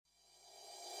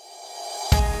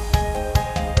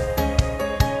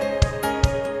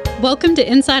Welcome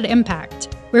to Inside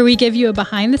Impact, where we give you a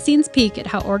behind-the-scenes peek at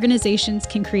how organizations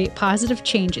can create positive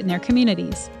change in their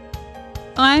communities.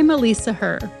 I'm Elisa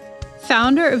Herr,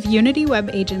 founder of Unity Web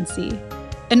Agency,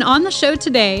 and on the show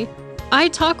today, I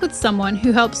talk with someone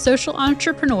who helps social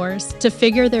entrepreneurs to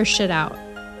figure their shit out.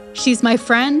 She's my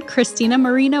friend Christina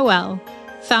Marie Noel,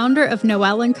 founder of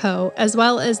Noel & Co., as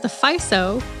well as the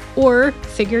FISO, or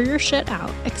Figure Your Shit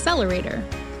Out Accelerator.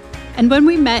 And when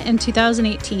we met in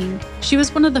 2018, she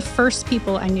was one of the first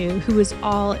people I knew who was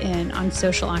all in on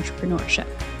social entrepreneurship.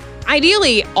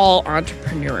 Ideally, all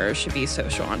entrepreneurs should be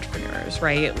social entrepreneurs,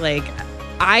 right? Like,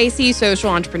 I see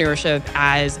social entrepreneurship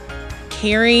as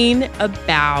caring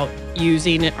about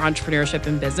using entrepreneurship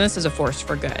in business as a force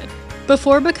for good.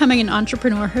 Before becoming an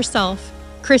entrepreneur herself,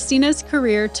 Christina's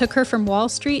career took her from Wall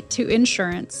Street to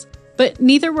insurance, but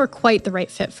neither were quite the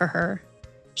right fit for her.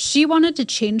 She wanted to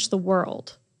change the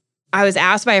world. I was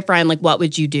asked by a friend, like, what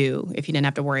would you do if you didn't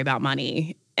have to worry about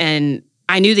money? And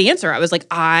I knew the answer. I was like,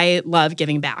 I love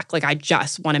giving back. Like, I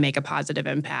just want to make a positive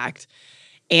impact.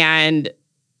 And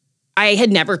I had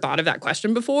never thought of that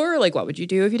question before. Like, what would you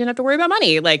do if you didn't have to worry about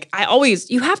money? Like,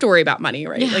 you have to worry about money,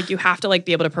 right? Yeah. Like, you have to, like,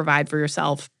 be able to provide for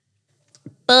yourself.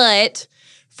 But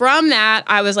from that,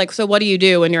 I was like, so what do you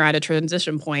do when you're at a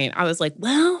transition point? I was like,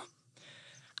 well,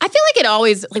 I feel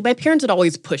like my parents had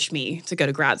always pushed me to go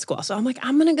to grad school. So I'm like,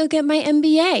 I'm going to go get my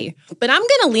MBA. But I'm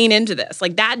going to lean into this.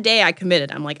 Like, that day I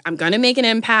committed. I'm like, I'm going to make an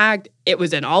impact. It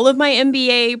was in all of my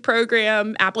MBA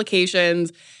program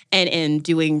applications. And in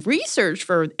doing research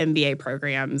for MBA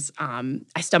programs,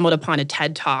 I stumbled upon a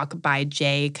TED Talk by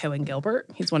Jay Cohen-Gilbert.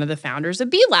 He's one of the founders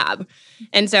of B-Lab.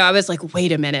 And so I was like,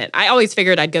 wait a minute. I always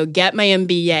figured I'd go get my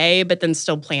MBA, but then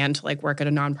still plan to, like, work at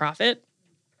a nonprofit.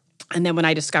 And then when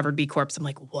I discovered B-Corps, I'm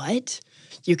like, what?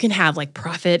 You can have, like,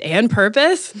 profit and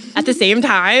purpose at the same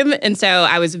time? And so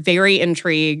I was very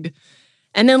intrigued.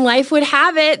 And then life would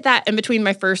have it that in between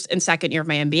my first and second year of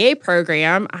my MBA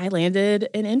program, I landed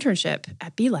an internship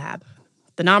at B-Lab,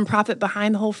 the nonprofit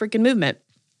behind the whole freaking movement.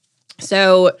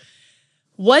 So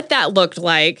what that looked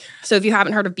like, so if you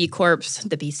haven't heard of B-Corps,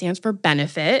 the B stands for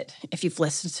benefit. If you've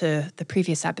listened to the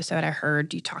previous episode, I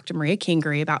heard you talk to Maria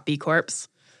Kingery about B-Corps.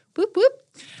 Whoop, whoop.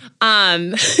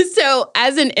 So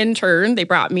as an intern, they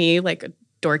brought me like a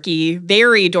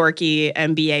very dorky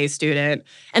MBA student.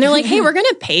 And they're like, hey, we're going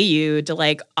to pay you to,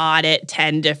 like, audit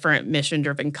 10 different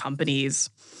mission-driven companies'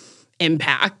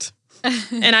 impact.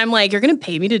 And I'm like, you're going to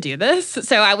pay me to do this?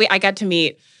 So I got to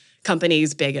meet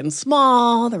companies big and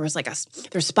small. There was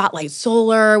there's Spotlight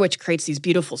Solar, which creates these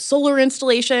beautiful solar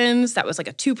installations. That was like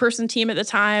a 2-person team at the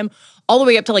time, all the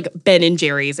way up to, like, Ben &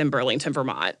 Jerry's in Burlington,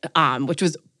 Vermont, which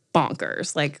was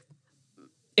bonkers. Like,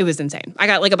 it was insane. I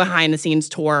got, like, a behind-the-scenes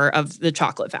tour of the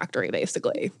chocolate factory,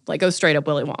 basically. Like, it was straight up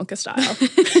Willy Wonka style.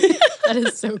 That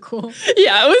is so cool.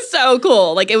 Yeah, it was so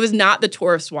cool. Like, it was not the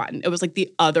tourist one. It was, like,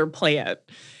 the other plant.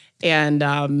 And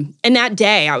that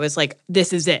day, I was like,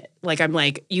 this is it. Like, I'm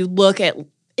like, you look at,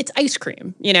 it's ice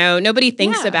cream, you know? Nobody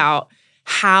thinks about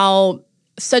how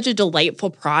such a delightful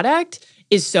product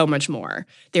is so much more.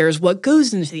 There's what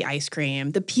goes into the ice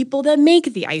cream, the people that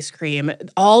make the ice cream,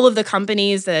 all of the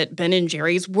companies that Ben &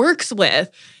 Jerry's works with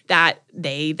that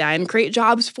they then create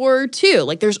jobs for too.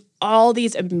 Like, there's all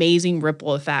these amazing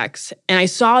ripple effects. And I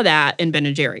saw that in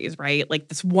Ben & Jerry's, right? Like,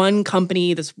 this one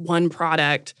company, this one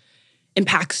product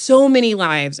impacts so many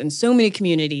lives and so many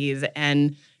communities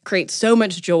and creates so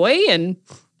much joy. And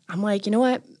I'm like, you know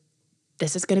what?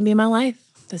 This is going to be my life.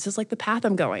 This is, like, the path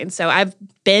I'm going. So I've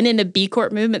been in the B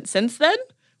Corp movement since then,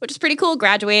 which is pretty cool.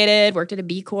 Graduated, worked at a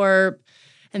B Corp,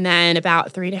 and then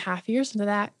about 3.5 years into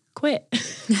that, quit.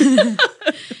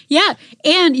 Yeah,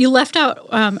 and you left out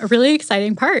a really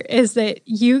exciting part is that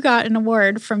you got an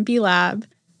award from B-Lab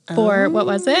for, what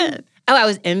was it? Oh, I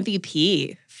was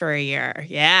MVP for a year.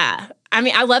 Yeah. I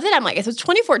mean, I love it. I'm like, it was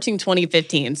 2014,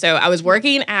 2015. So I was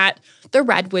working at the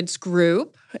Redwoods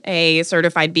Group, a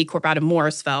certified B Corp out of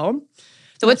Morrisville.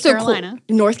 So North Carolina.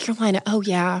 Cool? North Carolina. Oh,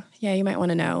 yeah. Yeah, you might want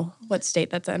to know what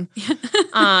state that's in.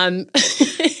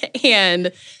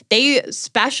 And they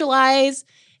specialize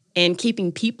in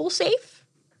keeping people safe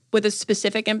with a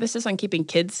specific emphasis on keeping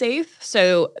kids safe.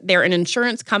 So they're an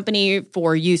insurance company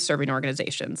for youth-serving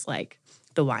organizations like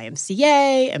the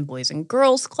YMCA and Boys and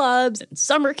Girls Clubs and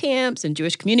summer camps and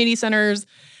Jewish community centers.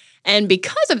 And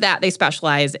because of that, they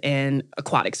specialize in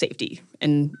aquatic safety.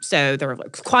 And so they're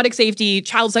like aquatic safety,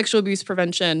 child sexual abuse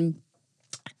prevention,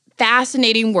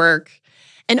 fascinating work.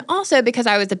 And also because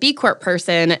I was a B Corp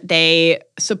person, they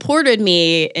supported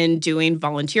me in doing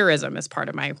volunteerism as part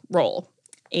of my role.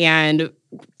 And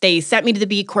they sent me to the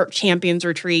B Corp Champions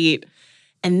Retreat.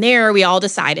 And there we all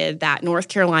decided that North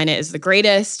Carolina is the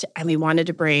greatest, and we wanted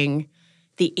to bring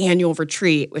the annual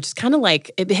retreat, which is kind of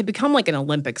like, it had become like an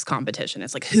Olympics competition.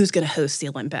 It's like, who's going to host the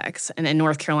Olympics? And in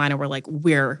North Carolina, we're like,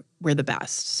 we're the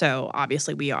best. So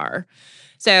obviously we are.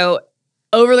 So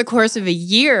over the course of a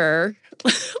year,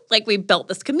 like we built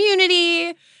this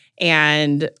community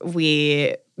and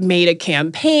we made a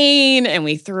campaign and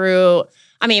we threw,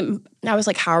 I was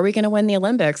like, how are we going to win the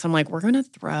Olympics? I'm like, we're going to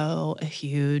throw a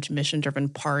huge mission-driven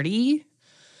party.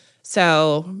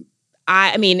 So,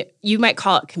 you might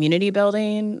call it community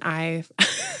building. I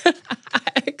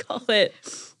call it,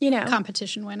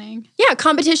 competition winning. Yeah,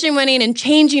 competition winning and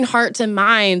changing hearts and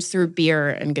minds through beer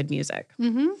and good music.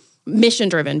 Mm-hmm.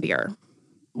 Mission-driven beer,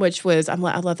 which was, I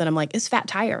love that. I'm like, is Fat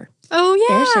Tire. Oh,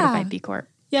 yeah. They're certified B-Corp.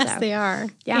 Yes, so. They are.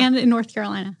 Yeah. And in North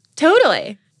Carolina.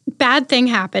 Totally. Bad thing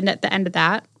happened at the end of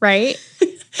that, right?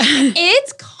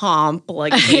 It's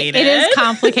complicated. It is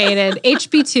complicated.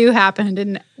 HB2 happened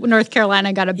and North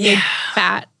Carolina got a big,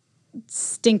 fat,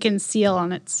 stinking seal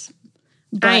on its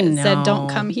butt that said, don't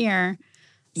come here.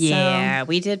 Yeah,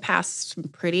 we did pass some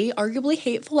pretty arguably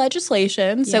hateful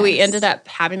legislation. So we ended up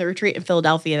having the retreat in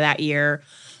Philadelphia that year.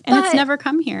 And it's never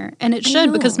come here. And it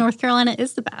should because North Carolina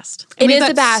is the best. And it is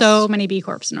the best. So many B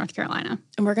Corps in North Carolina.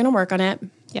 And we're going to work on it.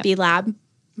 Yep. B-Lab.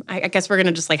 I guess we're going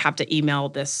to just have to email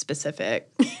this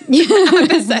specific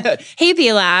episode. Hey,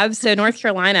 B-Lab. So North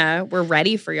Carolina, we're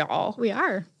ready for y'all. We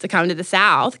are. To come to the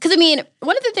South. Because,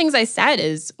 one of the things I said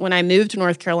is when I moved to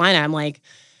North Carolina, I'm like,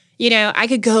 I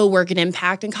could go work an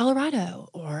impact in Colorado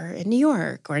or in New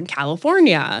York or in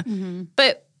California. Mm-hmm.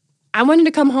 But I wanted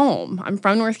to come home. I'm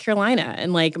from North Carolina.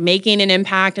 And making an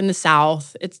impact in the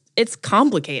South, it's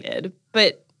complicated.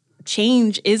 But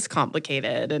change is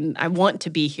complicated, and I want to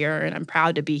be here, and I'm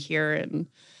proud to be here, and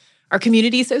our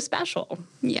community is so special.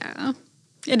 Yeah,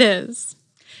 it is.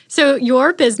 So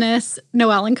your business,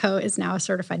 Noel & Co., is now a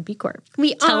certified B Corp.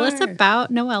 Tell us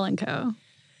about Noel & Co.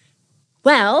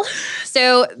 Well,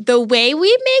 so the way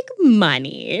we make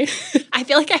money, I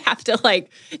feel like I have to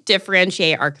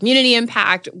differentiate our community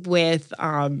impact with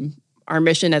our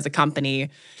mission as a company.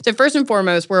 So first and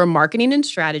foremost, we're a marketing and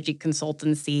strategy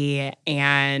consultancy,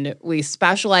 and we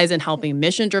specialize in helping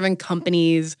mission-driven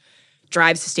companies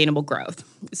drive sustainable growth.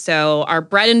 So our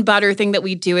bread and butter thing that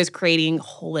we do is creating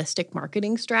holistic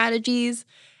marketing strategies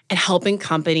and helping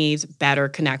companies better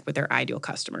connect with their ideal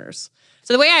customers.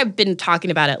 So the way I've been talking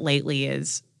about it lately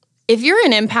is if you're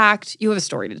an impact, you have a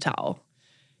story to tell.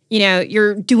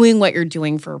 You're doing what you're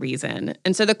doing for a reason.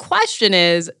 And so the question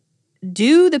is,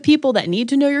 do the people that need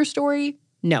to know your story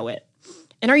know it?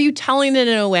 And are you telling it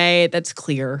in a way that's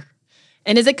clear?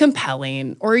 And is it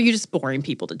compelling? Or are you just boring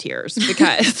people to tears?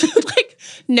 Because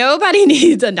nobody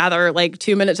needs another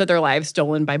 2 minutes of their life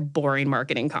stolen by boring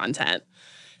marketing content.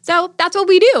 So that's what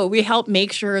we do. We help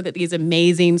make sure that these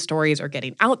amazing stories are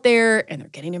getting out there and they're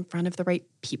getting in front of the right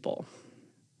people.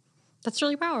 That's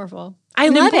really powerful. I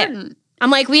love it. I'm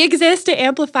like, we exist to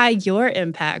amplify your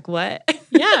impact. What?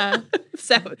 Yeah.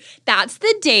 So that's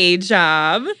the day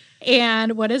job.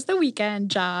 And what is the weekend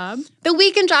job? The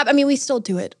weekend job, we still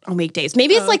do it on weekdays.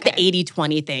 Maybe it's the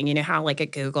 80-20 thing. You know how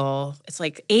at Google, it's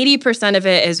 80% of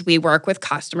it is we work with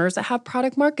customers that have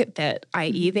product market fit,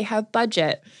 i.e. they have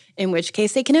budget, in which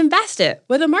case they can invest it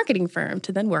with a marketing firm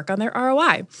to then work on their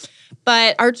ROI.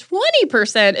 But our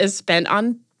 20% is spent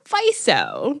on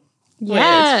FISO.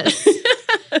 Yes.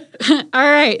 All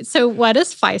right. So what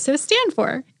does FISO stand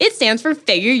for? It stands for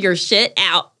Figure Your Shit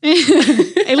Out.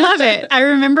 I love it. I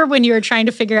remember when you were trying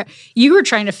to figure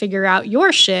out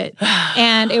your shit,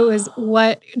 and it was,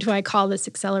 what do I call this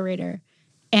accelerator?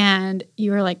 And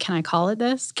you were like, can I call it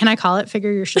this? Can I call it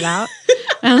Figure Your Shit Out?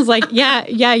 And I was like, yeah,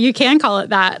 you can call it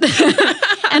that.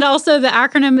 And also the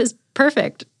acronym is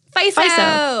perfect.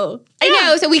 FISO. I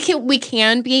know. So we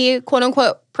can be quote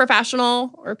unquote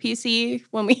professional or PC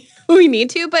when we need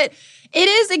to, but it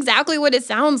is exactly what it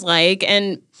sounds like.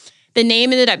 And the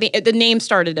name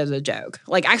started as a joke.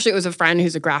 Actually, it was a friend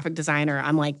who's a graphic designer.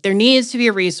 I'm like, there needs to be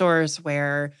a resource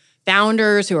where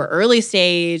founders who are early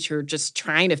stage, who are just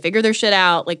trying to figure their shit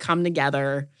out, come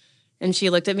together. And she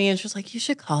looked at me and she was like, you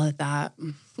should call it that.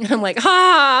 And I'm like,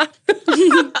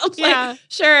 yeah.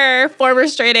 Sure, former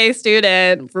straight A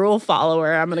student, rule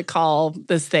follower. I'm going to call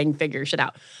this thing Figure Shit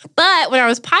Out. But when I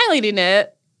was piloting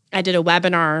it, I did a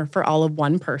webinar for all of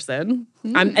one person.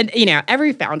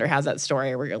 Every founder has that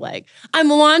story where you're like, I'm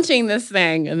launching this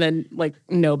thing, and then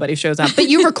nobody shows up. But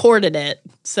you recorded it,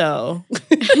 so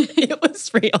it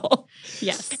was real.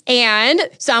 Yes. And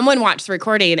someone watched the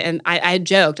recording, and I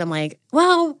joked. I'm like,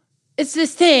 well, it's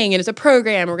this thing and it's a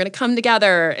program. We're going to come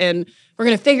together and we're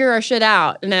going to figure our shit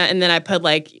out. And then I put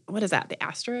like, what is that? The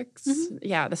asterisks? Mm-hmm.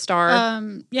 Yeah, the star.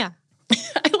 Yeah.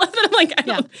 I love it. I'm like, I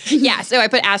don't. Yeah. So I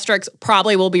put asterisks,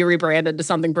 probably will be rebranded to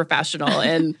something professional.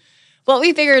 And what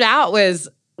we figured out was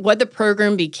what the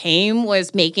program became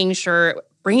was making sure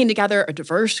bringing together a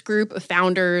diverse group of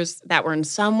founders that were in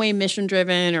some way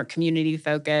mission-driven or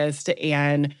community-focused.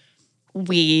 And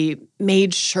we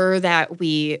made sure that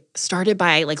we started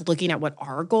by like looking at what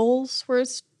our goals were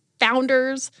as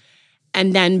founders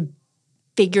and then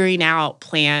figuring out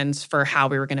plans for how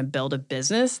we were going to build a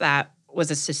business that was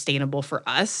as sustainable for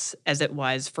us as it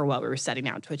was for what we were setting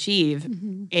out to achieve.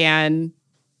 Mm-hmm. And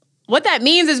what that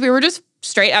means is we were just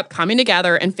straight up coming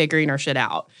together and figuring our shit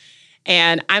out.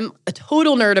 And I'm a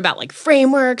total nerd about like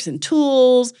frameworks and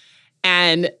tools.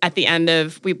 And at the end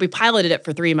of, we piloted it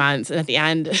for 3 months. And at the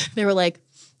end, they were like,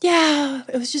 yeah,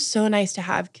 it was just so nice to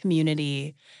have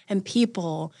community and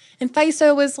people. And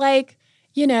FISO was like,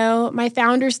 you know, my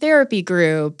founders therapy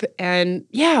group. And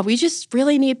yeah, we just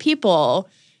really need people.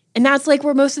 And that's like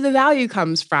where most of the value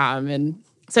comes from. And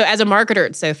so as a marketer,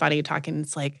 it's so funny talking.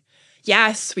 It's like,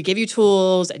 yes, we give you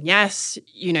tools. And yes,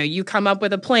 you know, you come up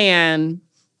with a plan.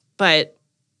 But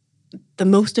the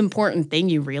most important thing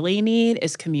you really need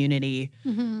is community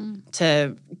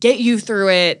to get you through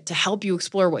it, to help you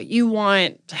explore what you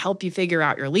want, to help you figure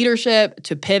out your leadership,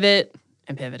 to pivot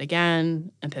and pivot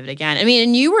again and pivot again. I mean,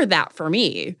 and you were that for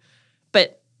me,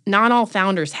 but not all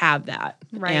founders have that.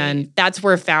 Right. And that's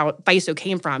where FISO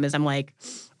came from is I'm like,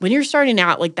 when you're starting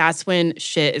out, like that's when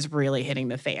shit is really hitting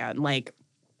the fan. Like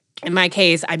in my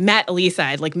case, I met Elisa.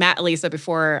 I'd like met Elisa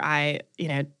before I, you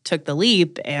know, took the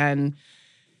leap, and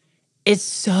it's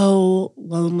so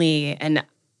lonely. And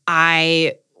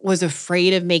I was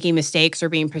afraid of making mistakes or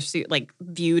being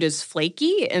viewed as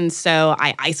flaky. And so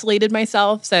I isolated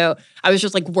myself. So I was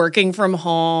just like working from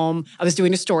home. I was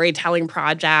doing a storytelling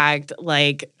project.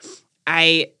 Like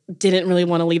I didn't really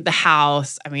want to leave the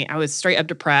house. I mean, I was straight up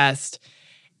depressed.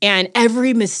 And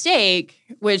every mistake,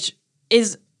 which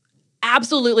is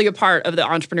absolutely a part of the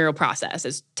entrepreneurial process,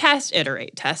 is test,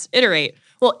 iterate, test, iterate.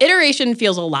 Well, iteration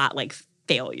feels a lot like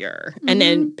failure. Mm-hmm. And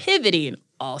then pivoting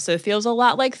also feels a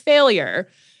lot like failure.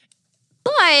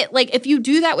 But like if you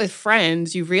do that with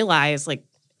friends, you realize like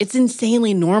it's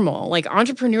insanely normal. Like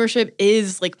entrepreneurship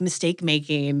is like mistake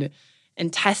making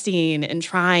and testing and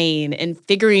trying and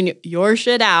figuring your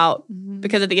shit out. Mm-hmm.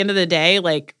 Because at the end of the day,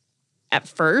 like at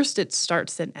first it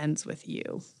starts and ends with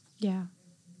you. Yeah.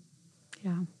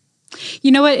 Yeah.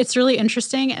 You know what? It's really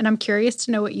interesting, and I'm curious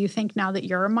to know what you think now that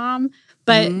you're a mom.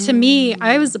 But to me,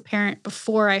 I was a parent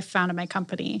before I founded my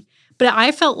company. But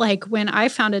I felt like when I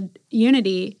founded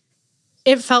Unity,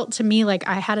 it felt to me like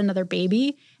I had another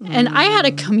baby. And I had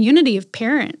a community of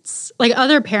parents, like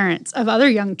other parents of other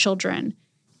young children.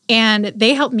 And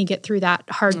they helped me get through that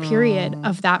hard period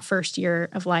of that first year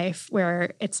of life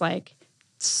where it's like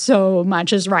so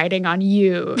much is riding on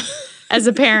you as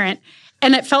a parent.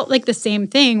 And it felt like the same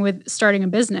thing with starting a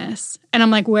business. And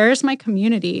I'm like, where's my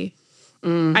community?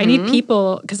 Mm-hmm. I need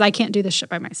people because I can't do this shit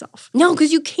by myself. No,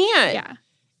 because you can't. Yeah.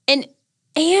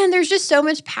 And there's just so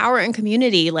much power in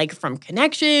community, like from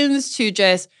connections to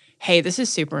just, hey, this is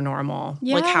super normal.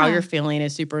 Yeah. Like how you're feeling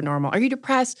is super normal. Are you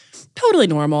depressed? Totally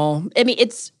normal. I mean,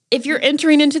 if you're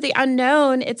entering into the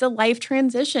unknown, it's a life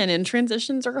transition, and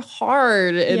transitions are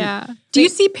hard. And yeah. Do you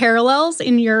see parallels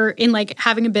in like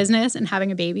having a business and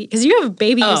having a baby? Because you have a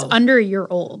baby who's under a year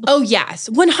old. Oh, yes.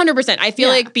 100%. I feel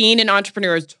like being an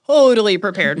entrepreneur has totally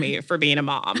prepared me for being a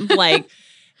mom. Like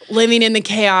living in the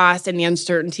chaos and the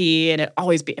uncertainty, and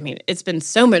it's been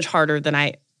so much harder than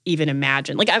I even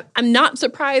imagined. Like I'm not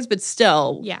surprised, but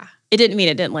still, it didn't mean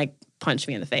it didn't like punch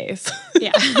me in the face.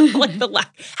 Yeah. Like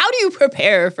how do you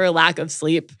prepare for lack of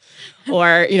sleep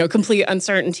or, you know, complete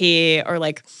uncertainty or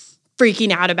like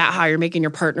freaking out about how you're making your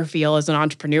partner feel as an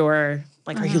entrepreneur?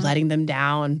 Like, are you letting them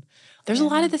down? There's a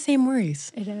lot of the same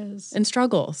worries. It is. And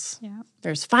struggles. Yeah.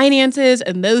 There's finances,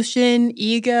 emotion,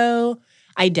 ego,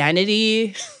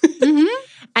 identity. Mm-hmm.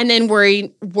 And then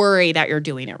worry that you're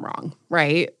doing it wrong,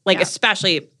 right? Like,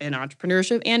 especially in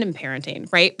entrepreneurship and in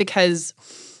parenting, right? Because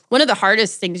one of the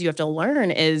hardest things you have to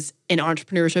learn is in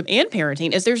entrepreneurship and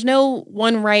parenting is there's no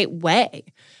one right way.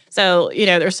 So, you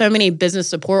know, there's so many business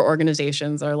support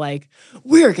organizations are like,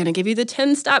 we're going to give you the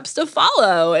 10 steps to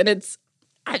follow. And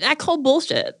I call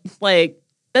bullshit. Like,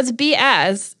 that's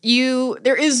BS.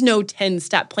 There is no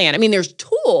 10-step plan. I mean, there's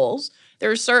tools.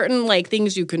 There's certain like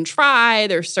things you can try.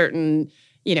 There's certain,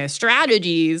 you know,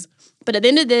 strategies. But at the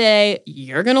end of the day,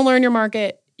 you're going to learn your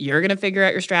market. You're going to figure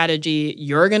out your strategy.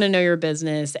 You're going to know your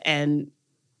business. And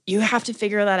you have to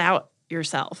figure that out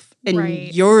yourself. And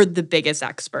Right. you're the biggest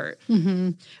expert.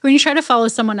 When you try to follow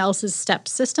someone else's step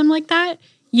system like that,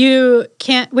 you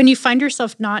can't, when you find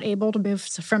yourself not able to move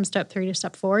from step 3 to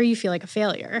step 4, you feel like a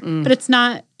failure. But it's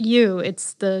not you,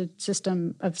 it's the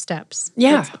system of steps.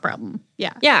 Yeah. That's the problem.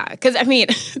 Yeah. Yeah, because I mean,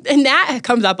 and that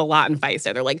comes up a lot in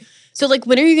FISO. They're like, so like,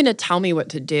 when are you going to tell me what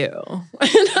to do?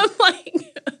 And I'm like,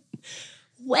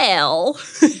 well,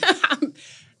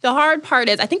 the hard part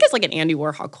is, I think it's like an Andy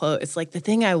Warhol quote. It's like the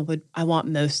thing I want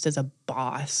most as a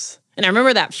boss. And I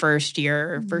remember that first 2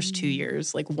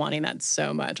 years, like wanting that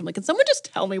so much. I'm like, can someone just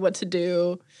tell me what to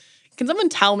do? Can someone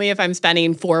tell me if I'm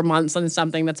spending 4 months on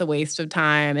something that's a waste of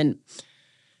time? And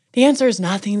the answer is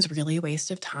nothing's really a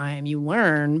waste of time. You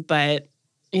learn, but,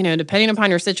 you know, depending upon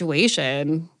your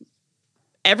situation,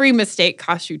 every mistake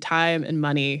costs you time and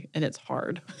money, and it's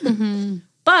hard.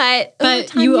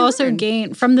 But you also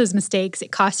gain from those mistakes.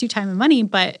 It costs you time and money,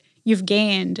 but you've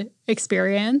gained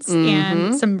experience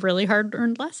and some really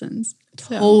hard-earned lessons.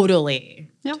 So, Totally.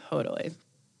 Yep. Totally.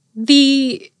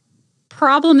 the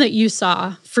problem that you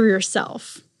saw for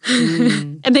yourself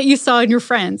and that you saw in your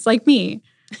friends like me,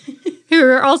 who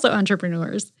are also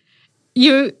entrepreneurs,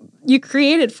 you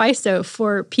created FISO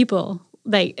for people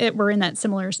that were in that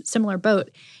similar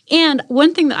boat. And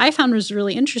one thing that I found was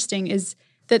really interesting is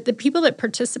that the people that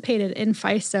participated in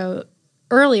FISO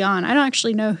early on, I don't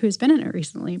actually know who's been in it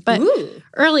recently, but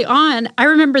early on, I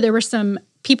remember there were some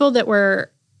people that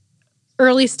were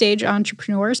early stage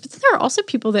entrepreneurs, but then there were also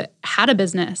people that had a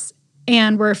business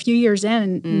and were a few years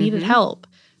in and needed help.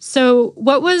 So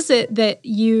what was it that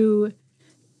you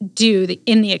do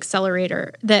in the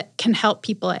accelerator that can help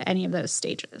people at any of those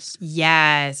stages?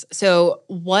 Yes. So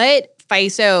what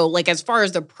FISO, like as far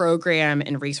as the program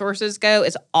and resources go,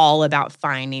 is all about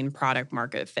finding product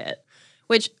market fit,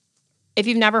 which if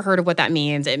you've never heard of what that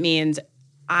means, it means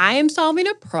I am solving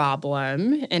a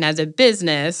problem. And as a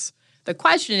business, the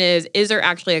question is there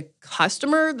actually a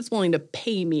customer that's willing to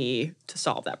pay me to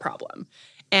solve that problem?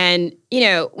 And, you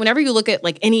know, whenever you look at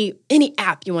like any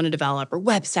app you want to develop or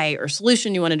website or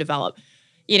solution you want to develop,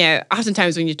 you know,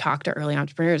 oftentimes when you talk to early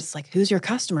entrepreneurs, it's like, who's your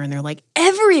customer? And they're like,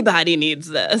 everybody needs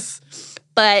this.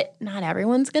 But not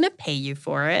everyone's going to pay you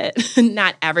for it.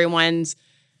 Not everyone's,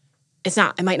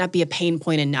 it might not be a pain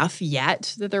point enough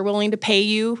yet that they're willing to pay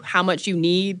you how much you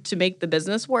need to make the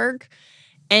business work.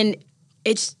 And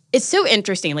it's so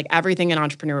interesting. Like everything in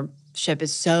entrepreneurship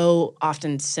is so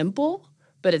often simple,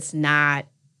 but it's not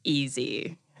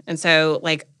easy. And so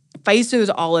like FISO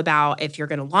is all about if you're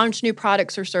going to launch new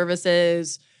products or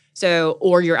services,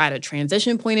 or you're at a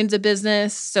transition point into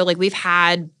business. So like we've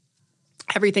had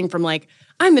everything from like,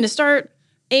 I'm going to start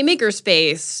a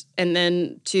makerspace, and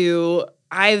then to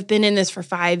I've been in this for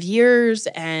 5 years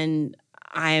and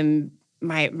my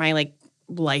like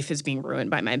life is being ruined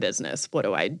by my business. What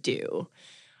do I do?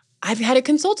 I've had a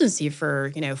consultancy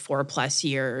for, 4+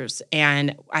 years,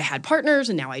 and I had partners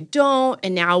and now I don't.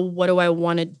 And now what do I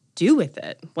want to do with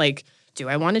it? Like, do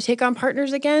I want to take on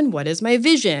partners again? What is my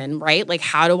vision, right? Like,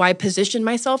 how do I position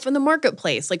myself in the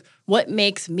marketplace? Like, what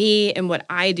makes me and what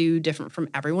I do different from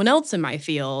everyone else in my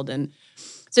field? And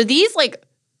so these like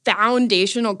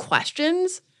foundational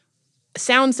questions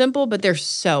sound simple, but they're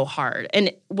so hard.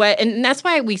 And that's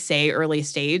why we say early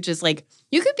stage is like,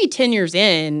 you could be 10 years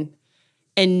in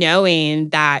and knowing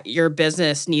that your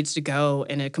business needs to go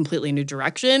in a completely new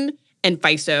direction, and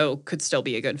FISO could still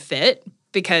be a good fit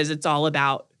because it's all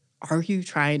about, are you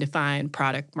trying to find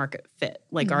product market fit?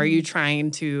 Like, are you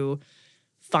trying to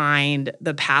find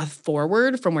the path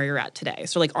forward from where you're at today?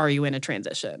 So like, are you in a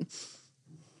transition?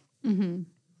 Mm-hmm.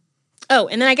 Oh,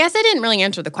 and then I guess I didn't really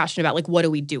answer the question about like, what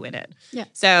do we do in it? Yeah.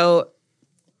 So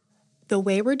the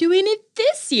way we're doing it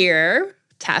this year,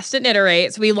 test and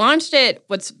iterate. So we launched it.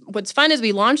 What's fun is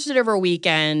we launched it over a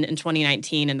weekend in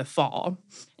 2019 in the fall.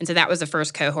 And so that was the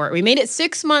first cohort. We made it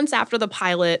 6 months after the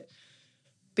pilot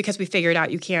because we figured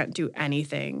out you can't do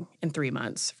anything in 3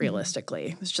 months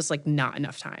realistically. It's just like not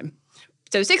enough time.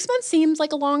 So 6 months seems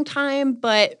like a long time,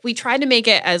 but we tried to make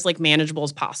it as like manageable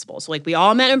as possible. So like we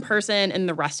all met in person and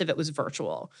the rest of it was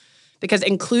virtual because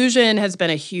inclusion has been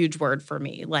a huge word for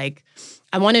me. Like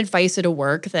I wanted FISO to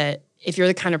work that if you're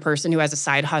the kind of person who has a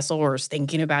side hustle or is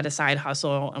thinking about a side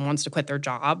hustle and wants to quit their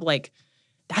job, like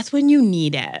that's when you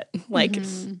need it. Like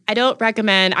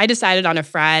I decided on a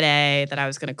Friday that I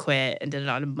was going to quit and did it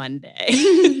on a Monday.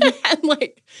 And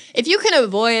like, if you can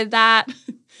avoid that,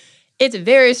 it's a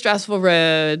very stressful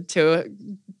road to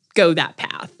go that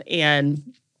path.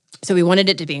 And so we wanted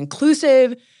it to be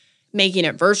inclusive. Making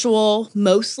it virtual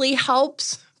mostly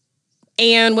helps.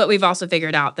 And what we've also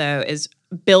figured out, though, is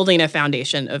building a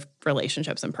foundation of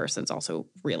relationships in person is also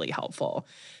really helpful.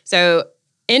 So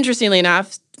interestingly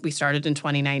enough, we started in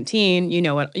 2019.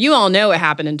 You all know what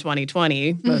happened in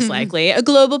 2020, most likely. A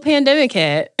global pandemic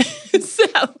hit.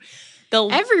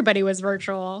 Everybody was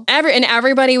virtual.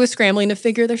 Everybody was scrambling to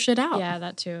figure their shit out. Yeah,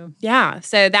 that too. Yeah.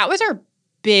 So that was our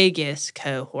biggest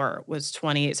cohort, was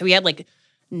 20. So we had like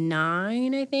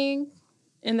 9, I think,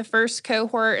 in the first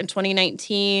cohort in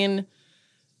 2019.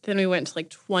 Then we went to like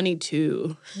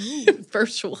 22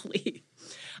 virtually.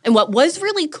 And what was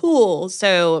really cool,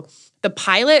 so the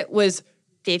pilot was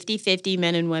 50-50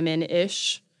 men and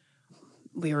women-ish.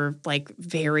 We were like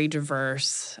very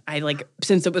diverse.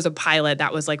 Since it was a pilot,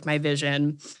 that was like my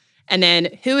vision. And then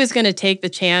who is going to take the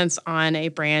chance on a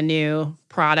brand new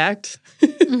product?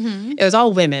 It was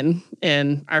all women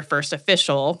in our first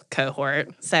official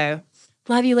cohort. So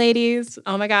love you, ladies.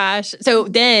 Oh my gosh. So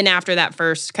then after that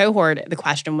first cohort, the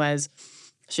question was,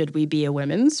 should we be a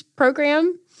women's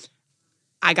program?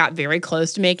 I got very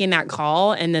close to making that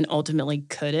call and then ultimately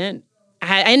couldn't.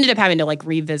 I ended up having to like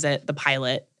revisit the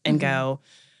pilot and go,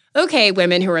 okay,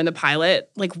 women who are in the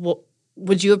pilot, like,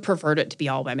 would you have preferred it to be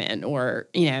all women? Or,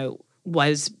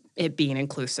 was it being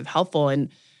inclusive helpful? And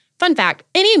fun fact,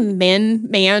 any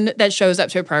man that shows up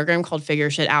to a program called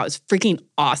Figure Shit Out is freaking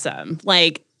awesome.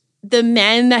 Like, the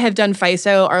men that have done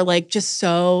FISO are like just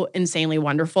so insanely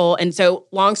wonderful. And so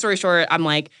long story short, I'm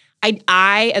like,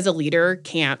 I as a leader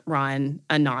can't run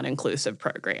a non-inclusive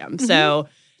program. So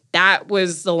that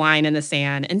was the line in the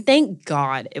sand. And thank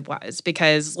God it was,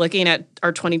 because looking at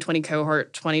our 2020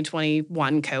 cohort,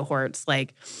 2021 cohorts,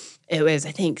 like it was,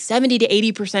 I think, 70 to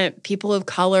 80% people of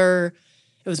color.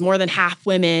 It was more than half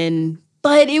women,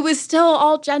 but it was still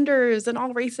all genders and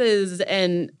all races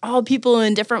and all people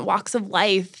in different walks of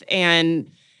life.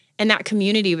 And that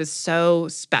community was so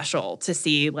special to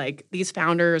see, like, these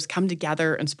founders come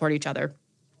together and support each other.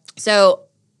 So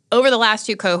over the last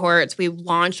 2 cohorts, we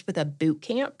launched with a boot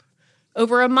camp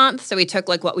over a month. So we took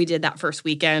like what we did that first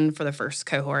weekend for the first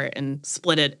cohort and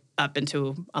split it up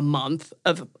into a month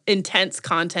of intense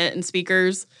content and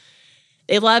speakers.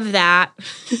 They loved that.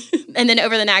 And then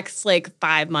over the next like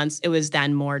 5 months, it was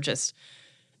then more just,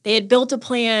 they had built a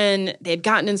plan, they had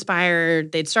gotten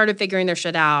inspired, they'd started figuring their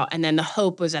shit out, and then the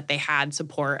hope was that they had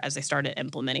support as they started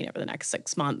implementing over the next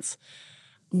 6 months.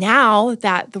 Now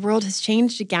that the world has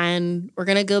changed again, we're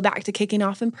going to go back to kicking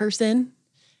off in person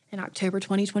in October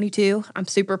 2022. I'm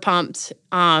super pumped.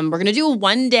 We're going to do a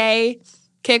 1-day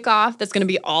kickoff that's going to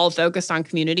be all focused on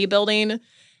community building.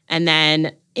 And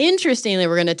then, interestingly,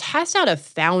 we're going to test out a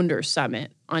founder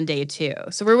summit on day 2.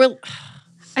 So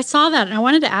I saw that and I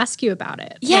wanted to ask you about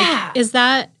it. Yeah. Like, is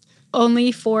that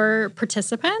only for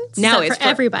participants? No, it's for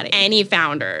everybody. Any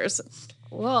founders.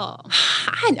 Whoa.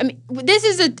 I mean,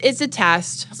 it's a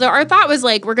test. So our thought was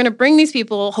like, we're going to bring these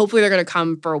people. Hopefully they're going to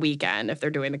come for a weekend if they're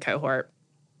doing the cohort.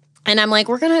 And I'm like,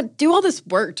 we're going to do all this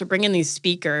work to bring in these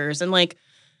speakers. And like,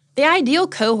 the ideal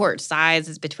cohort size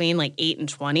is between like 8 and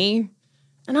 20.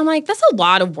 And I'm like, that's a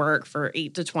lot of work for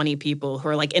 8 to 20 people who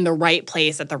are like in the right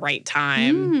place at the right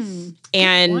time.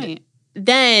 And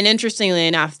then, interestingly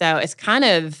enough, though, it's kind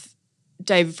of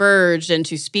diverged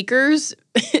into speakers.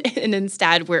 And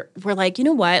instead, we're like, you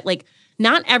know what? Like,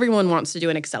 not everyone wants to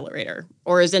do an accelerator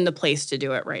or is in the place to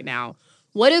do it right now.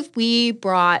 What if we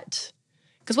brought...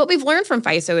 Because what we've learned from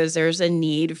FISO is there's a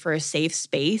need for a safe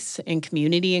space and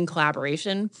community and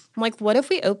collaboration. I'm like, what if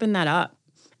we opened that up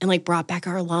and like brought back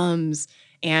our alums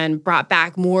and brought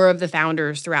back more of the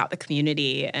founders throughout the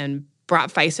community and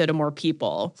brought FISO to more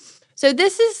people? So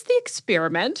this is the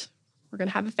experiment. We're going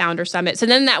to have a founder summit. So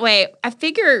then that way, I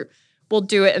figure we'll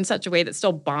do it in such a way that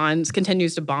still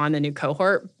continues to bond the new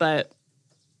cohort, but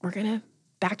we're going to,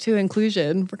 back to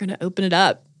inclusion, we're going to open it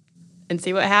up and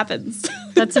see what happens.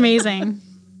 That's amazing.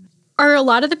 Are a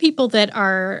lot of the people that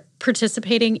are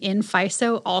participating in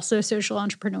FISO also social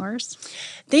entrepreneurs?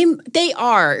 They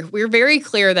are. We're very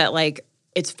clear that like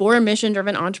it's for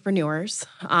mission-driven entrepreneurs,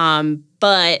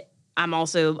 but I'm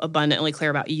also abundantly clear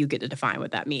about you get to define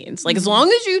what that means. Like as long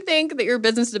as you think that your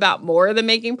business is about more than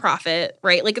making profit,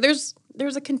 right? Like there's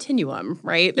a continuum,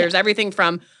 right? There's everything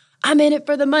from I'm in it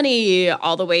for the money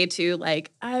all the way to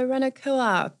like I run a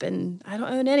co-op and I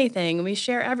don't own anything and we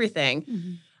share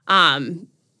everything.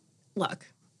 Look,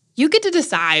 you get to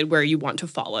decide where you want to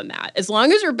fall in that. As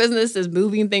long as your business is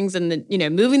moving things in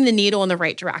moving the needle in the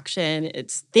right direction,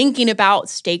 it's thinking about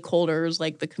stakeholders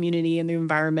like the community and the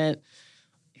environment,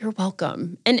 you're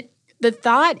welcome. And the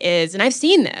thought is, and I've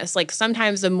seen this, like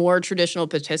sometimes the more traditional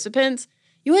participants,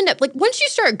 you end up like once you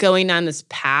start going down this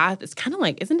path, it's kind of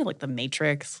like, isn't it like the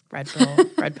Matrix, red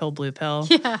pill, blue pill?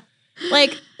 Yeah.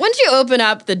 Like once you open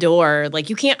up the door, like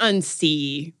you can't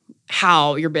unsee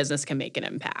how your business can make an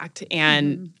impact.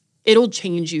 And it'll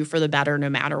change you for the better no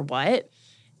matter what.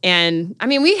 And I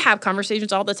mean, we have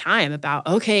conversations all the time about,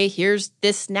 okay, here's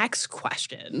this next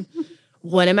question.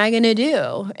 What am I going to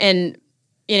do? And,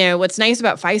 what's nice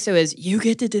about FISO is you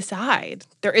get to decide.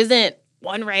 There isn't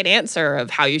one right answer of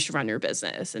how you should run your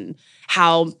business and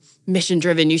how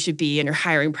mission-driven you should be in your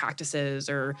hiring practices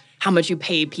or how much you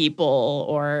pay people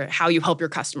or how you help your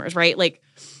customers, right? Like,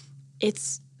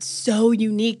 it's so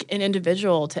unique and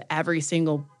individual to every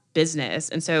single business.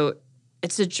 And so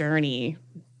it's a journey,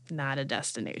 not a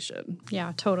destination.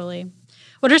 Yeah, totally.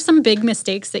 What are some big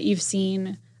mistakes that you've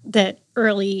seen that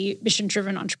early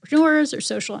mission-driven entrepreneurs or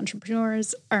social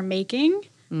entrepreneurs are making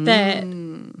that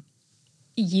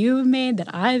you've made,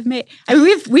 that I've made? I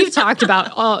mean, we've talked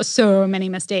about so many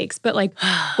mistakes, but like,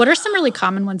 what are some really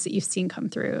common ones that you've seen come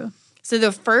through? So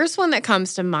the first one that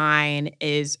comes to mind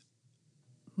is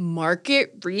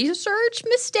market research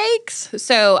mistakes.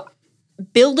 So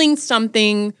building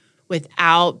something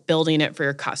without building it for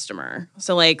your customer.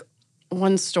 So like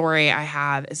one story I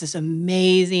have is this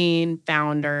amazing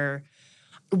founder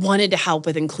wanted to help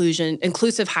with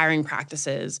inclusive hiring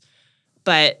practices,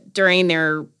 but during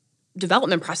their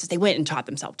development process, they went and taught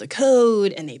themselves to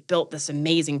code and they built this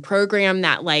amazing program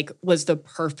that like was the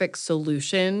perfect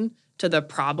solution to the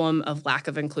problem of lack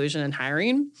of inclusion in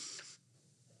hiring.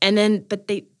 And then, but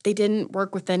they didn't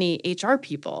work with any HR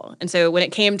people. And so when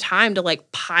it came time to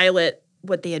like pilot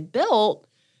what they had built,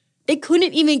 they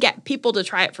couldn't even get people to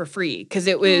try it for free because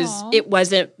it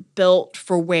wasn't built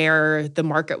for where the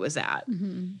market was at.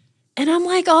 Mm-hmm. And I'm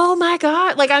like, oh my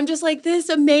God, like I'm just like, this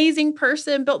amazing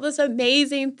person built this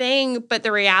amazing thing. But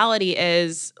the reality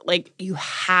is like you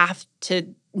have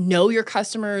to know your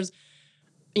customers,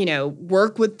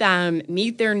 work with them,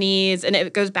 meet their needs. And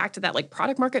it goes back to that like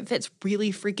product market fit's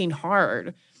really freaking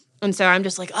hard. And so I'm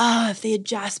just like, if they had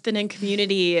just been in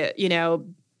community,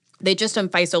 they just on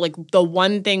FISO, like the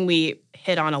one thing we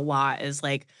hit on a lot is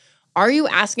like, are you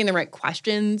asking the right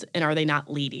questions and are they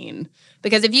not leading?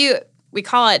 Because we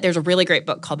call it, there's a really great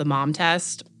book called The Mom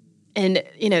Test. And,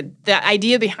 the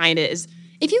idea behind it is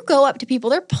if you go up to people,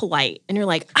 they're polite and you're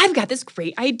like, I've got this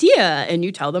great idea. And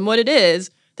you tell them what it is,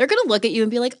 they're going to look at you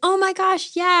and be like, oh my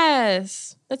gosh,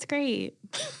 yes, that's great.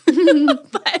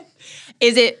 But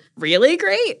is it really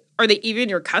great? Are they even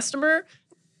your customer?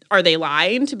 Are they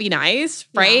lying to be nice,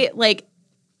 right? Yeah. Like,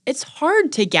 it's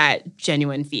hard to get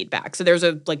genuine feedback. So there's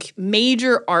a like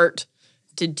major art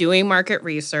to doing market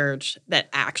research that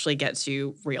actually gets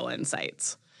you real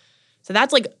insights. So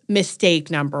that's like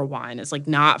mistake number one is like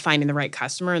not finding the right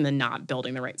customer and then not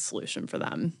building the right solution for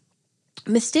them.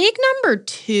 Mistake number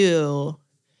two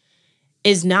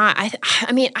is not,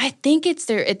 I mean, I think it's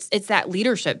that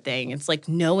leadership thing. It's like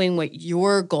knowing what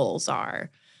your goals are.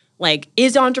 Like,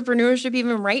 is entrepreneurship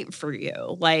even right for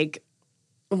you? Like,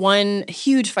 one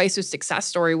huge FISO success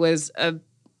story was a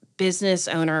business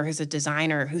owner who's a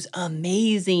designer who's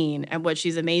amazing at what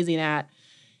she's amazing at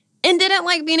and didn't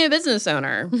like being a business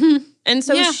owner. Mm-hmm. And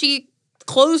so she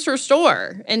closed her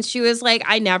store. And she was like,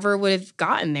 I never would have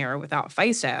gotten there without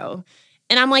FISO.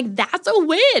 And I'm like, that's a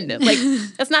win. Like,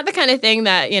 that's not the kind of thing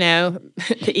that,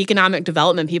 the economic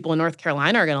development people in North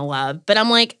Carolina are going to love. But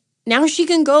I'm like, now she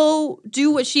can go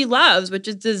do what she loves, which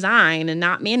is design and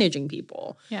not managing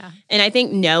people. Yeah. And I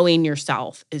think knowing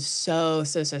yourself is so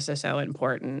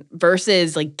important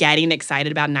versus like getting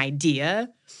excited about an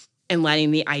idea and letting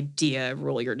the idea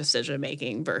rule your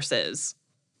decision-making versus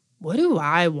what do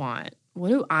I want? What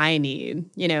do I need?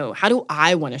 How do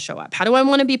I want to show up? How do I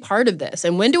want to be part of this?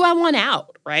 And when do I want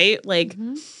out, right? Like,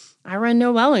 I run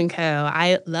Noel & Co.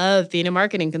 I love being a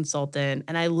marketing consultant,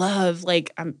 and I love,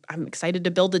 like, I'm excited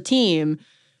to build a team.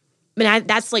 I mean,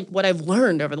 that's, like, what I've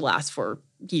learned over the last 4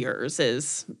 years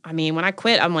is, I mean, when I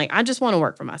quit, I'm like, I just want to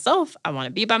work for myself. I want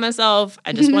to be by myself.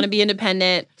 I just want to be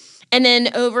independent. And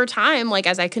then over time, like,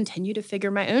 as I continue to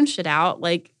figure my own shit out,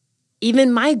 like,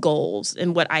 even my goals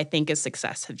and what I think is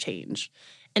success have changed.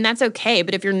 And that's okay.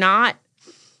 But it's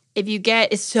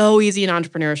so easy in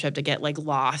entrepreneurship to get like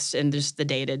lost in just the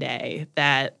day-to-day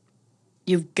that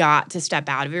you've got to step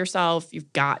out of yourself.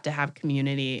 You've got to have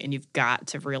community and you've got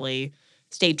to really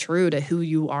stay true to who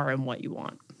you are and what you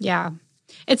want. Yeah.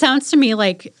 It sounds to me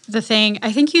like the thing,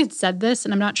 I think you had said this,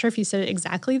 and I'm not sure if you said it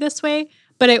exactly this way,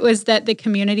 but it was that the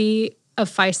community of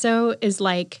FISO is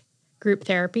like group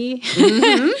therapy.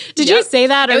 Mm-hmm. Did you say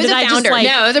that? Or it was did a founder. I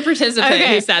just No, it was a participant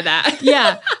who said that.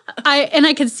 Yeah.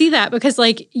 I could see that because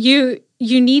like you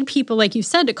need people, like you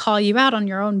said, to call you out on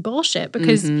your own bullshit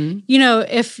because,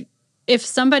 if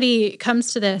somebody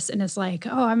comes to this and is like,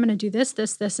 oh, I'm going to do this,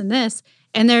 this, this, and this,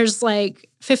 and there's like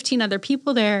 15 other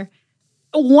people there,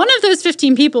 one of those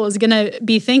 15 people is going to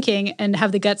be thinking and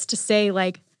have the guts to say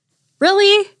like,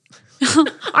 really?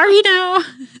 Are you now?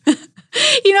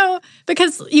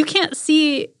 Because you can't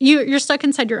see, you're stuck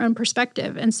inside your own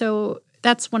perspective. And so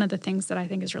that's one of the things that I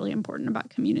think is really important about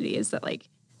community is that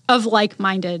of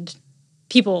like-minded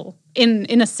people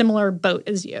in a similar boat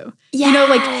as you.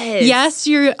 Yes. Yes,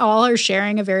 you all are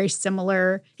sharing a very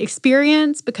similar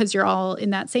experience because you're all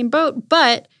in that same boat,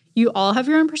 but you all have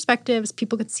your own perspectives.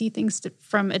 People could see things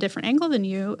from a different angle than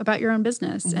you about your own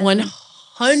business. 100%.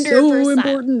 So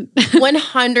important.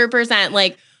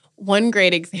 100%. One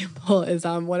great example is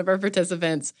one of our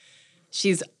participants.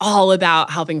 She's all about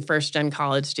helping first-gen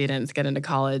college students get into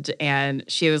college, and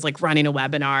she was running a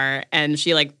webinar, and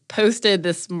she posted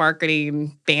this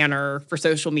marketing banner for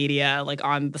social media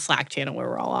on the Slack channel where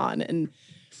we're all on, and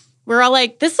we're all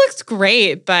like, "This looks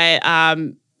great, but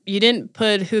you didn't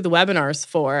put who the webinar's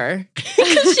for."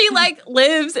 Because she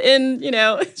lives in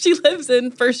she lives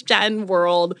in first-gen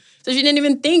world, so she didn't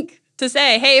even think to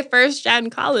say, "Hey, first-gen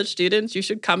college students, you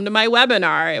should come to my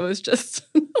webinar." It was just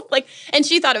and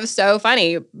she thought it was so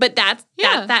funny. But that's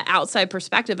that outside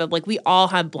perspective of we all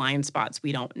have blind spots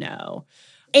we don't know.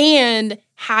 And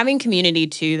having community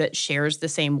too that shares the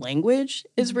same language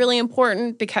is really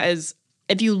important, because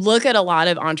if you look at a lot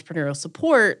of entrepreneurial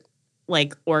support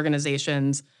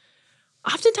organizations,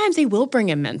 oftentimes they will bring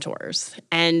in mentors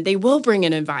and they will bring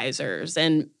in advisors,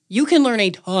 and you can learn a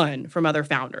ton from other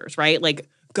founders, right?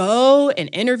 Go and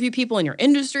interview people in your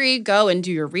industry, go and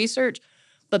do your research,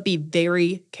 but be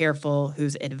very careful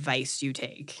whose advice you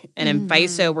take. And in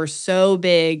FISO, we're so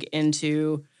big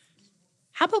into,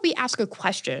 how about we ask a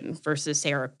question versus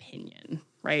say our opinion,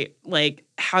 right?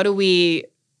 How do we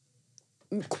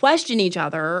question each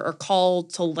other or call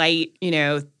to light,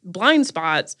 blind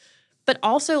spots, but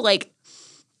also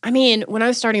when I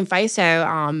was starting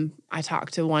FISO, I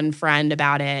talked to one friend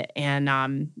about it,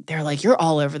 and they're like, "You're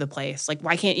all over the place.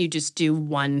 Why can't you just do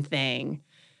one thing?"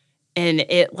 And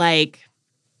it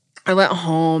I went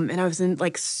home and I was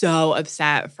so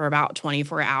upset for about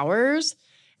 24 hours.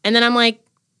 And then I'm like,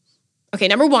 okay,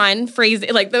 number one, phrase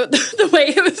the way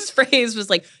it was phrased was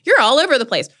 "You're all over the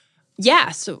place."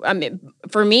 Yes. I mean,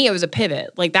 for me, it was a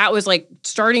pivot. That was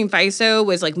starting FISO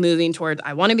was moving towards,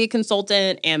 I want to be a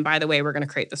consultant. And by the way, we're going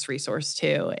to create this resource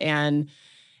too. And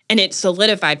it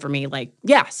solidified for me,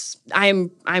 yes,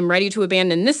 I'm ready to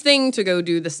abandon this thing to go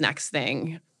do this next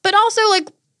thing. But also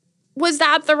was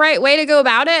that the right way to go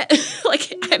about it?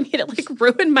 It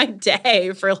ruined my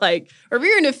day for or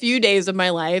ruined a few days of my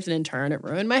life. And in turn, it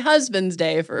ruined my husband's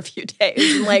day for a few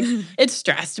days. And it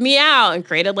stressed me out and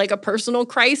created a personal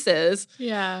crisis.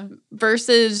 Yeah.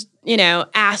 Versus,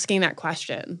 asking that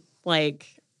question.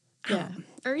 Yeah.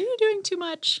 Are you doing too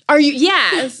much? Are you?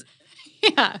 Yes.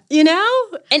 Yeah. And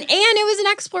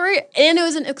it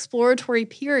was an exploratory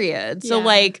period. So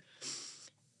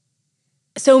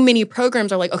so many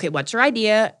programs are okay, what's your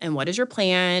idea and what is your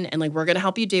plan? And we're going to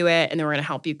help you do it. And then we're going to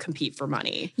help you compete for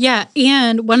money. Yeah.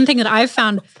 And one thing that I've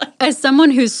found as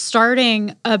someone who's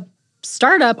starting a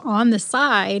startup on the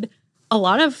side, a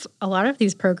lot of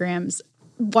these programs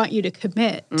want you to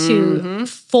commit to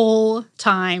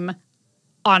full-time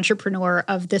entrepreneur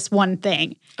of this one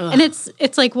thing. Ugh. And it's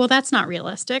well, that's not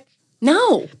realistic.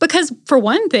 No. Because for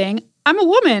one thing, I'm a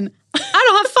woman. I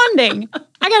don't have funding.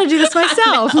 I got to do this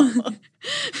myself.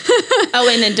 Oh,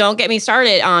 and then don't get me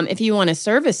started. If you're a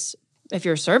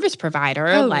service provider,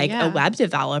 a web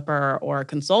developer or a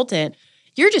consultant,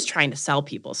 you're just trying to sell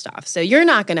people stuff. So you're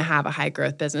not going to have a high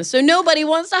growth business. So nobody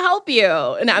wants to help you.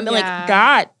 And I'm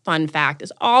that fun fact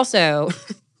is also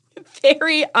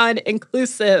very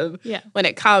uninclusive when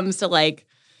it comes to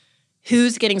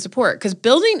who's getting support. Because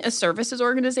building a services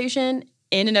organization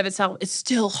in and of itself is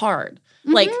still hard.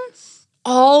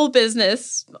 All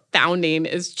business founding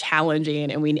is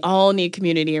challenging, and we all need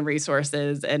community and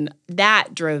resources. And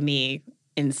that drove me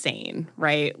insane,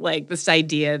 right? This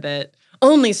idea that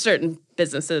only certain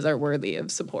businesses are worthy of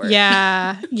support.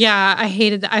 Yeah. Yeah. I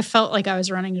hated that. I felt like I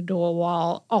was running into a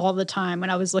wall all the time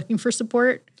when I was looking for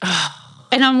support.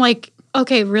 And I'm like,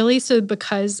 okay, really? So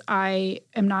because I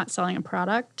am not selling a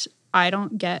product, I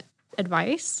don't get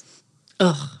advice?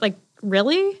 Ugh.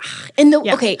 Really? And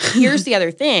okay, here's the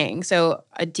other thing. So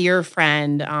a dear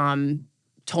friend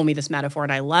told me this metaphor,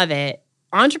 and I love it.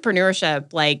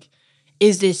 Entrepreneurship,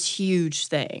 is this huge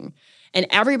thing. And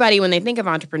everybody, when they think of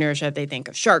entrepreneurship, they think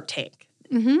of Shark Tank.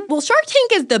 Mm-hmm. Well, Shark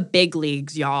Tank is the big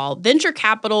leagues, y'all. Venture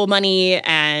capital money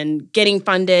and getting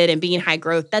funded and being high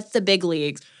growth, that's the big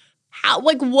leagues.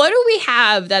 what do we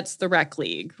have that's the rec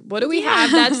league? What do we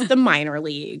have that's the minor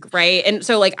league, right? And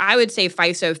so, like, I would say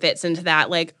FISO fits into that.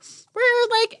 Like,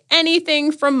 we're like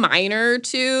anything from minor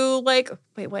to like,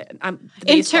 wait, what?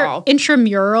 Baseball.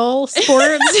 Intramural sports.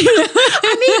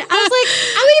 I mean,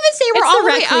 I would even say we're all the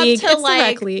way up to the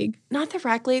rec league. Not the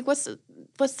rec league. What's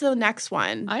the next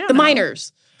one? I don't know. The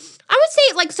minors. I would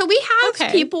say, like, so we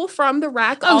have people from the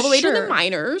rec all the way to the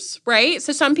minors, right?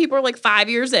 So some people are like 5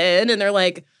 years in and they're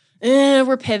like,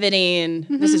 we're pivoting.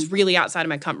 Mm-hmm. This is really outside of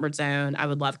my comfort zone. I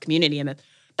would love community in it.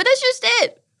 But that's just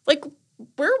it. Like,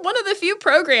 we're one of the few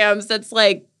programs that's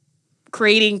like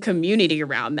creating community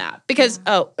around that. Because,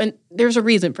 and there's a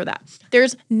reason for that.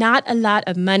 There's not a lot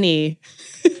of money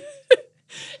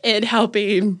in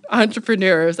helping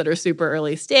entrepreneurs that are super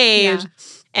early stage. Yeah.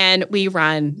 And we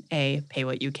run a pay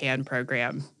what you can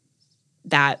program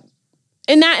that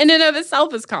in and of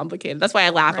itself is complicated. That's why I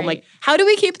laugh. Right. I'm like, how do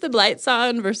we keep the lights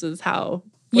on versus what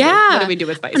do we do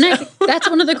with FISO? And I think that's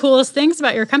one of the coolest things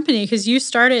about your company, because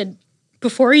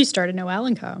before you started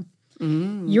Noel & Co.,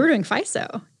 you were doing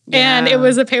FISO. Yeah. And it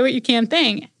was a pay what you can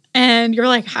thing. And you're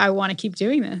like, I want to keep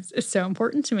doing this. It's so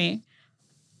important to me.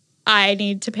 I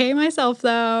need to pay myself,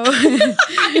 though.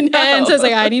 I know. And so it's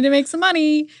like, I need to make some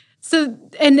money. So,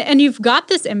 and you've got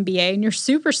this MBA, and you're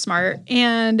super smart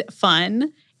and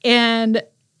fun. And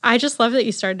I just love that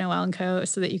you started Noel & Co.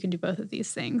 so that you can do both of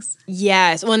these things.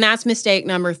 Yes. Well, and that's mistake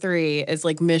number 3 is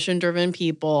like mission-driven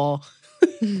people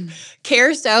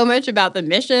care so much about the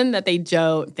mission that they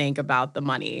don't think about the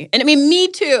money. And I mean, me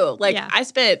too. Like, I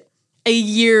spent a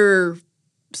year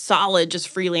solid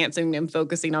just freelancing and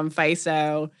focusing on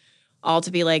FISO, all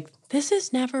to be like, this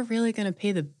is never really going to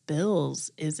pay the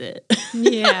bills, is it?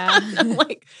 Yeah.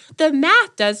 Like, the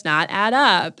math does not add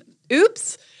up.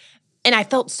 Oops. And I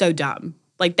felt so dumb.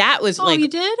 Like, that was like, you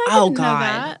did? I didn't know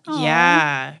that.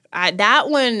 Yeah. That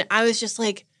one, I was just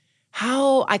like,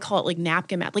 I call it like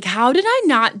napkin math. Like, how did I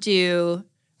not do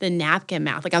the napkin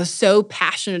math? Like, I was so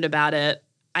passionate about it.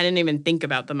 I didn't even think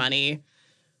about the money.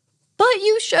 But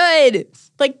you should.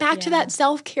 Like, back to that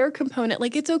self-care component.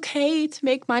 Like, it's okay to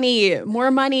make money, more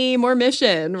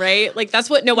mission, right? Like, that's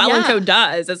what Noel & Co.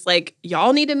 does. It's like,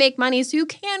 y'all need to make money so you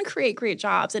can create great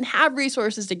jobs and have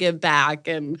resources to give back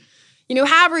and,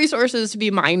 have resources to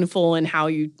be mindful in how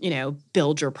you,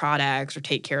 build your products or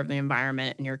take care of the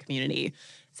environment in your community.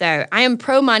 So I am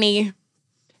pro money,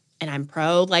 and I'm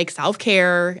pro like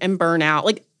self-care and burnout.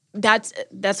 Like,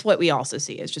 that's what we also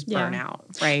see is just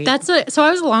burnout, right? So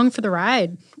I was along for the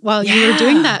ride while you were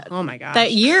doing that. Oh my gosh.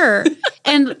 That year.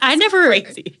 And I never,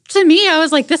 crazy. To me, I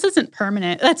was like, this isn't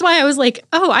permanent. That's why I was like,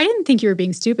 I didn't think you were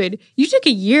being stupid. You took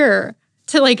a year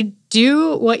to like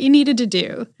do what you needed to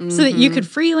do so that you could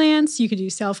freelance, you could do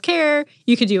self-care,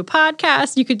 you could do a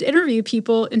podcast, you could interview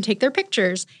people and take their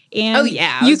pictures. And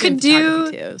you could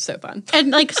do too. So fun.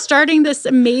 And like starting this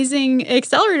amazing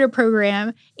accelerator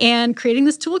program and creating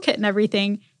this toolkit and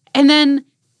everything. And then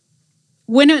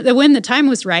when the time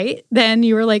was right, then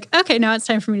you were like, okay, now it's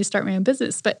time for me to start my own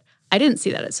business. But I didn't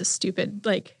see that as a stupid,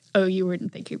 like, you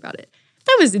weren't thinking about it.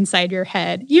 That was inside your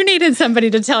head. You needed somebody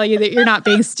to tell you that you're not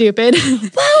being stupid.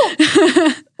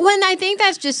 Well, when I think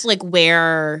that's just like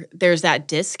where there's that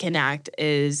disconnect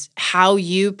is how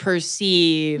you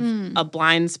perceive a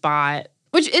blind spot,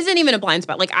 which isn't even a blind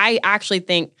spot. Like, I actually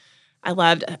think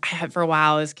for a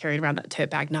while, I was carrying around that tote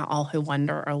bag, not all who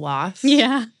wander are lost.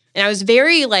 Yeah. And I was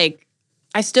very like,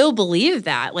 I still believe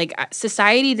that. Like,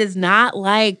 society does not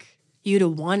like you to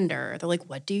wonder. They're like,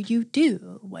 what do you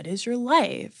do? What is your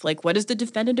life? Like, what is the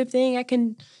definitive thing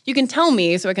you can tell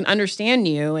me so I can understand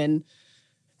you? And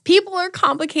people are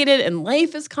complicated, and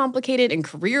life is complicated, and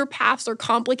career paths are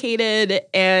complicated,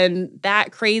 and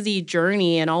that crazy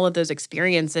journey and all of those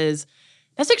experiences,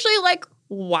 that's actually like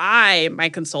why my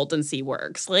consultancy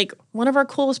works. Like, one of our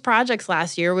coolest projects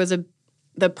last year was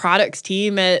the products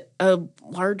team at a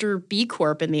larger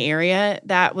B-Corp in the area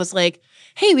that was like,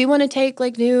 hey, we want to take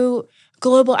like new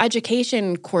global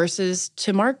education courses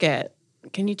to market.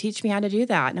 Can you teach me how to do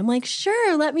that? And I'm like,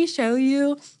 sure, let me show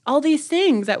you all these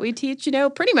things that we teach,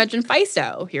 pretty much in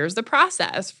FISO. Here's the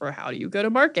process for how do you go to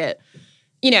market.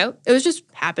 It was just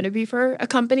happened to be for a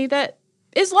company that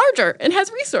is larger and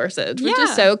has resources, which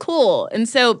is so cool. And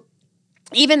so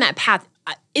even that path,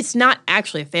 it's not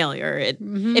actually a failure.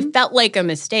 It felt like a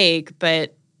mistake,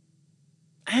 but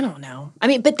I don't know. I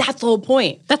mean, but that's the whole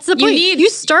point. That's the point. You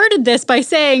started this by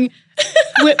saying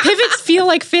pivots feel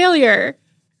like failure.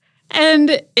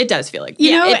 And it does feel like,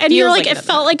 and you're like, it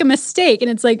felt like a mistake. And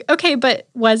it's like, okay, but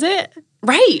was it?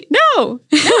 Right. No,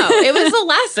 it was a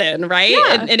lesson, right?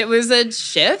 Yeah. And it was a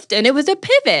shift and it was a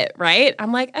pivot, right?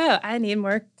 I'm like, I need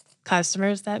more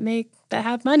customers that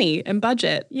have money and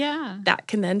budget. Yeah. That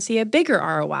can then see a bigger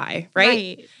ROI,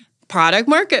 right? Product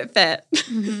market fit.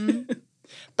 Mm-hmm.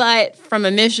 But from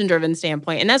a mission-driven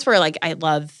standpoint, and that's where like I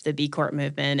love the B-Corp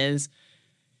movement, is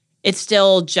it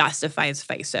still justifies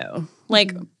FISO.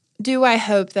 Like, do I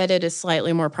hope that it is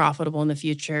slightly more profitable in the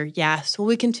future? Yes. Will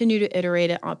we continue to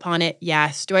iterate upon it?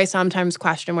 Yes. Do I sometimes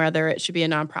question whether it should be a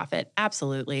nonprofit?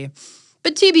 Absolutely.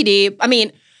 But TBD, I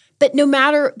mean, but no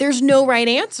matter, there's no right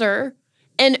answer.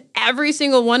 And every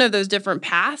single one of those different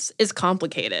paths is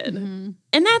complicated. And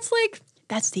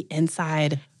that's the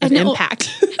inside of impact.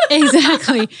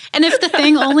 Exactly. And if the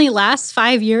thing only lasts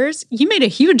 5 years, you made a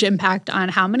huge impact on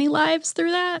how many lives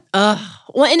through that?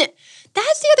 Well, and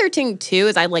that's the other thing too,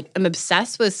 is I'm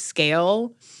obsessed with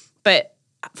scale, but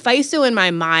FISO in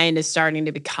my mind is starting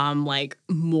to become like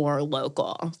more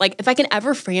local. Like if I can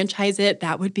ever franchise it,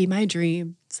 that would be my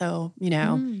dream. So,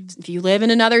 if you live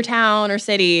in another town or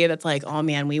city that's like, oh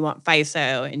man, we want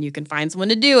FISO and you can find someone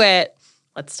to do it,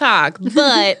 let's talk.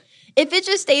 But if it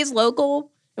just stays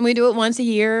local and we do it once a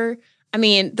year, I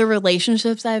mean, the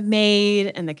relationships I've made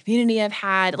and the community I've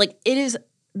had, like it is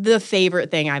the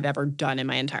favorite thing I've ever done in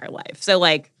my entire life. So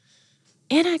like,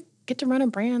 and I get to run a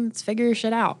brand that's figure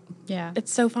shit out. Yeah.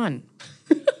 It's so fun.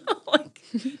 Like,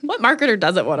 what marketer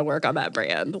doesn't want to work on that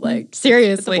brand? Like,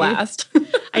 seriously. It's a blast.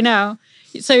 I know.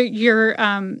 So your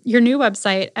new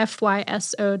website,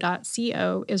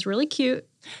 fyso.co, is really cute.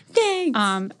 Thanks.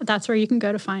 That's where you can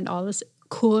go to find all this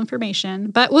cool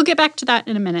information. But we'll get back to that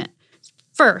in a minute.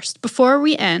 First, before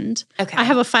we end, I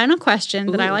have a final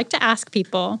question that I like to ask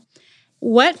people.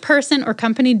 What person or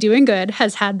company doing good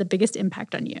has had the biggest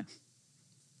impact on you?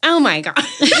 Oh my God.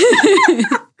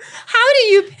 How do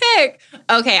you pick?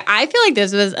 Okay, I feel like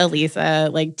this was Elisa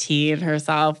like teeing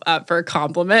herself up for a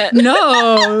compliment.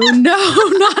 No,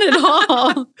 not at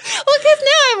all. Well, because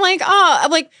now I'm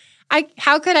like,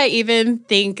 how could I even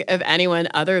think of anyone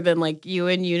other than like you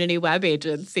and Unity Web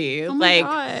Agency? Oh my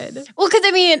God. Well, because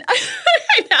I mean,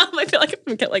 right now I feel like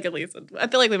I'm like Elisa. I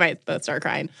feel like we might both start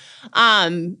crying.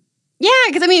 Yeah,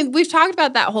 because I mean, we've talked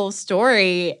about that whole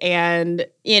story, and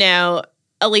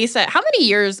Elisa, how many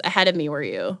years ahead of me were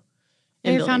you?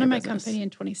 I founded my company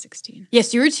in 2016.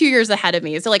 Yes, you were 2 years ahead of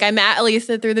me. So like I met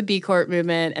Elisa through the B-Corp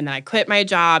movement, and then I quit my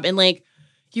job, and like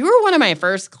you were one of my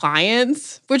first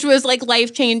clients, which was like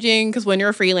life-changing because when you're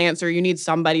a freelancer, you need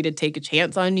somebody to take a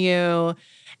chance on you.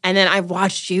 And then I've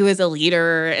watched you as a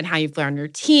leader and how you've grown your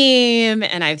team,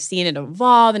 and I've seen it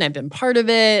evolve, and I've been part of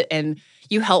it, and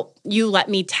you let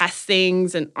me test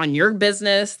things on your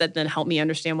business that then help me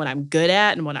understand what I'm good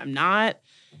at and what I'm not.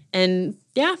 And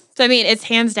yeah, so I mean, it's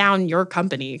hands down your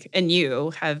company and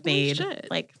you have made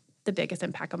like the biggest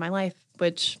impact on my life,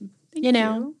 which, Thank you. I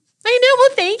know. Well,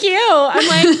 thank you. I'm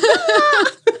like,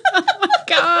 oh my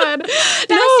God.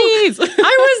 Besties. No,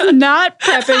 I was not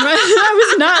prepping. I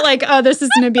was not like, oh, this is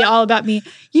going to be all about me.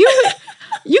 You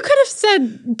could have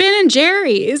said Ben and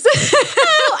Jerry's. No,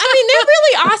 I mean, they're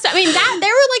really awesome. I mean, they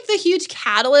were like the huge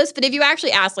catalyst, but if you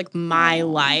actually ask like my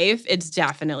life, it's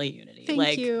definitely Unity.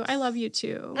 Thank you. I love you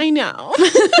too. I know.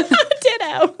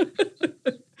 Ditto.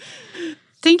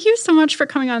 Thank you so much for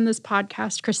coming on this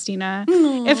podcast, Christina.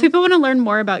 Aww. If people want to learn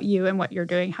more about you and what you're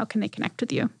doing, how can they connect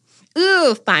with you?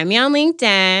 Ooh, find me on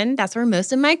LinkedIn. That's where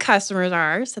most of my customers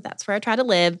are. So that's where I try to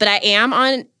live. But I am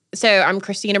I'm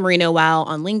Christina Marie Noel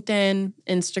on LinkedIn,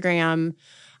 Instagram.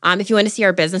 If you want to see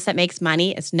our business that makes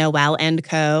money, it's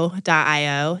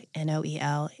noelandco.io,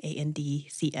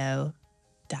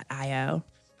 noelandco.io,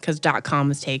 because .com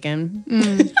was taken.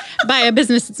 By a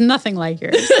business that's nothing like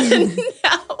yours.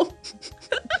 No.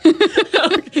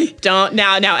 Don't.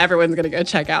 Now everyone's going to go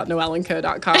check out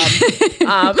noelandco.com.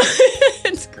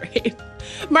 It's great.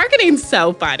 Marketing's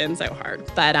so fun and so hard.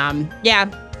 But yeah,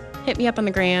 hit me up on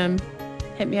the gram.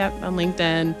 Hit me up on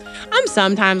LinkedIn. I'm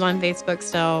sometimes on Facebook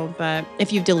still, but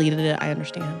if you've deleted it, I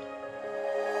understand.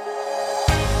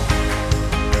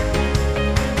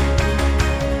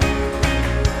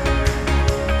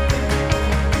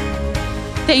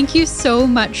 Thank you so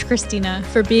much, Christina,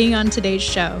 for being on today's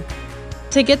show.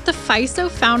 To get the FISO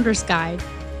Founders Guide,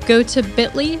 go to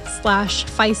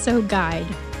bit.ly/FISO Guide.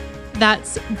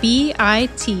 That's bit.ly/FYSO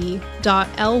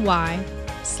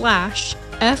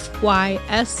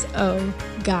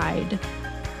Guide.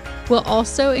 We'll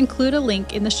also include a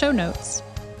link in the show notes.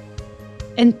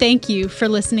 And thank you for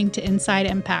listening to Inside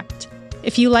Impact.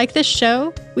 If you like this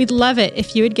show, we'd love it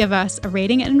if you would give us a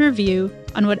rating and review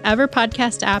on whatever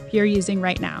podcast app you're using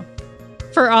right now.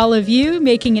 For all of you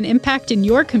making an impact in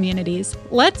your communities,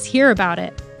 let's hear about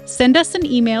it. Send us an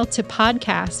email to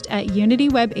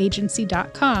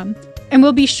podcast@unitywebagency.com, and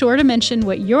we'll be sure to mention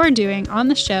what you're doing on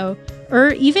the show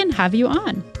or even have you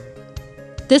on.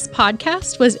 This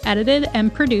podcast was edited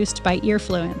and produced by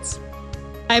Earfluence.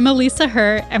 I'm Elisa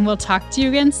Herr, and we'll talk to you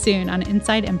again soon on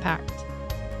Inside Impact.